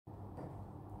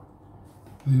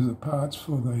These are the parts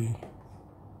for the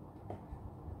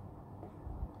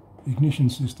ignition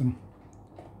system.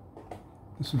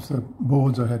 This is the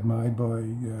boards I had made by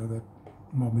that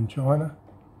mob in China.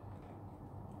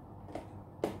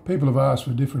 People have asked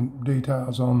for different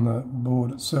details on the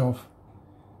board itself,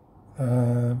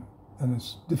 and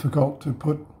it's difficult to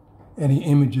put any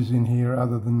images in here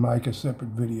other than make a separate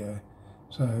video.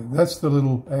 So that's the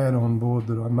little add-on board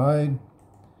that I made.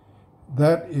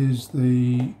 That is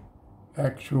the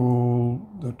actual,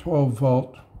 the 12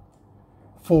 volt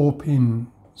 4-pin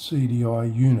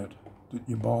CDI unit that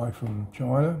you buy from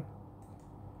China.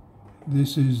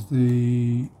 This is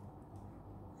the,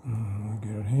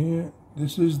 get it here,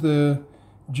 this is the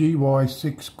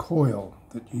GY6 coil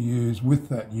that you use with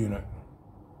that unit.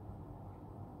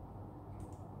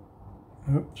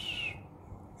 Oops,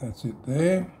 that's it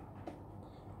there.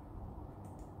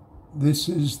 This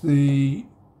is the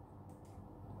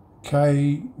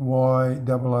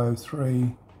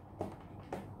KY003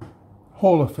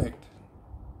 Hall effect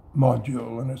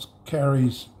module, and it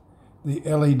carries the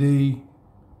LED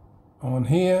on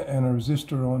here and a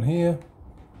resistor on here.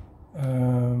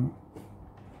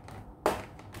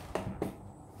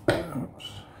 Oops.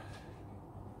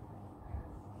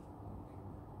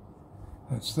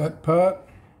 That's that part,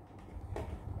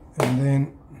 and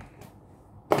then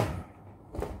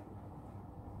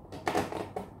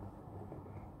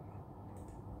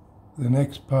the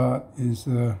next part is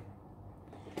the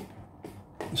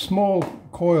small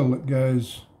coil that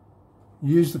goes,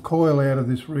 use the coil out of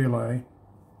this relay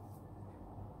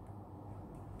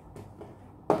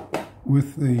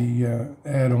with the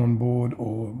add-on board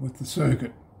or with the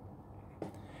circuit.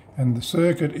 And the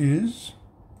circuit is,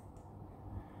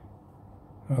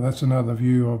 that's another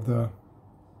view of the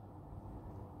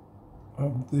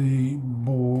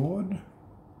board,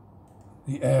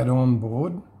 the add-on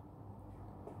board.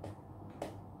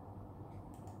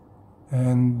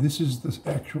 And this is the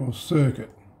actual circuit.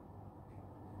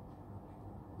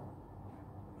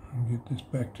 I'll get this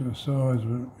back to a size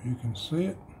where you can see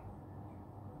it.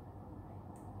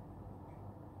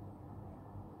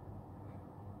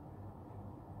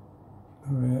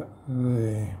 About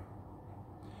there.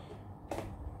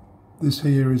 This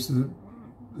here is the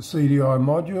CDI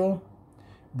module.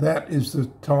 That is the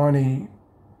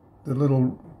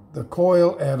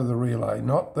coil out of the relay,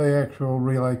 not the actual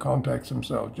relay contacts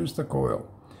themselves, just the coil.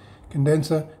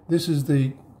 Condenser, this is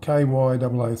the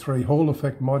KY003 Hall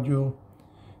effect module.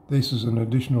 This is an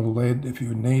additional LED if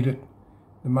you need it.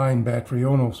 The main battery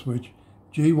on-off switch.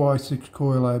 GY6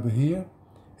 coil over here,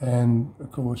 and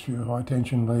of course your high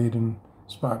tension lead and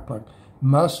spark plug.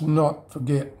 Must not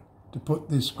forget to put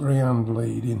this ground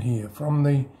lead in here from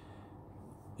the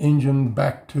engine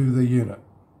back to the unit.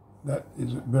 That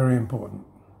is very important.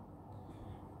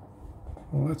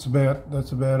 Well, that's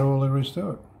about all there is to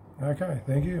it. Okay,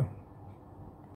 thank you.